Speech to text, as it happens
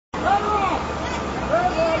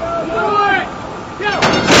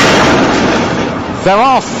they're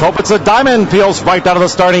off. Hope It's a Diamond peels right out of the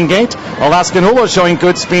starting gate. Alaskan Hula showing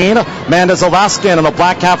good speed. Manda's Alaskan in the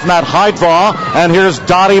black cap from that high draw. And here's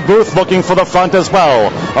Dottie Booth looking for the front as well.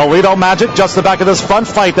 Alito Magic just the back of this front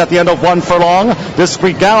fight at the end of 1 furlong.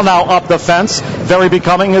 Discreet Gal now up the fence. Very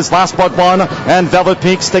becoming his last but one. And Velvet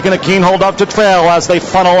Peaks taking a keen hold up to trail as they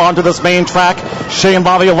funnel onto this main track. Shane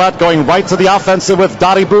Laviolette going right to the offensive with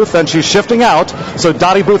Dottie Booth, and she's shifting out. So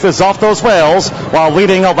Dottie Booth is off those rails while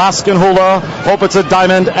leading Alaskan Hula, Hope It's a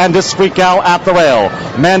Diamond, and Discreet Gal at the rail.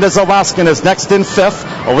 Manda's Alaskan is next in 5th.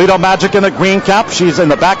 Alito Magic in the green cap. She's in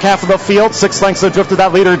the back half of the field. 6 lengths adrift of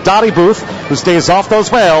that leader, Dottie Booth, who stays off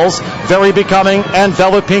those rails. Very becoming, and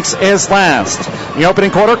Velvet Peaks is last. The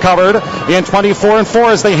opening quarter covered in 24 and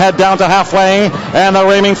 4 as they head down to halfway, and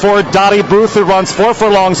they're aiming for Dottie Booth, who runs 4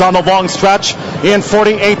 furlongs on the long stretch in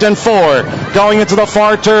 48 and 4. Going into the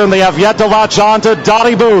far turn, they have yet to latch on to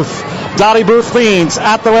Dottie Booth. Dottie Booth leads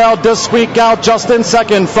at the rail. Discreet Gal just in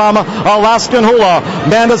second from Alaskan Hula.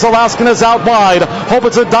 Manda's Alaskan is out wide. Hope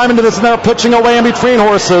It's a Diamond is in there pitching away in between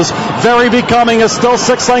horses. Very becoming is still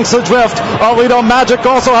 6 lengths adrift. Alito Magic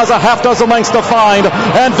also has a half dozen lengths to find.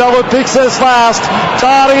 And Velvet Peaks is last.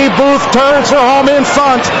 Dottie Booth turns for home in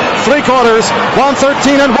front. 3/4,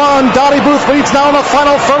 1:13 and 1. Dottie Booth leads now in the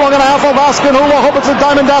final furlong and a half. Alaskan Hula, Hope It's a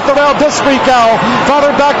Diamond at the rail. Discreet Gal.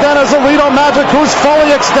 Farther back then is Alito Magic, who's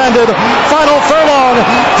fully extended. Final furlong.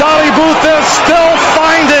 Dottie Booth is still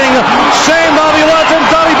finding Shane Laviolette, and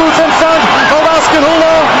Dottie Booth in front. Alaskan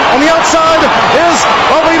Hula on the outside is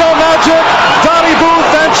Alito Magic, Dottie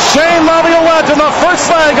Booth, and Shane Laviolette in the first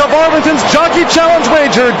leg of Arlington's Jockey Challenge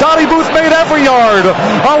wager. Dottie Booth made every yard.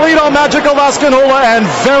 Alito Magic, Alaskan Hula, and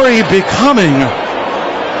Very Becoming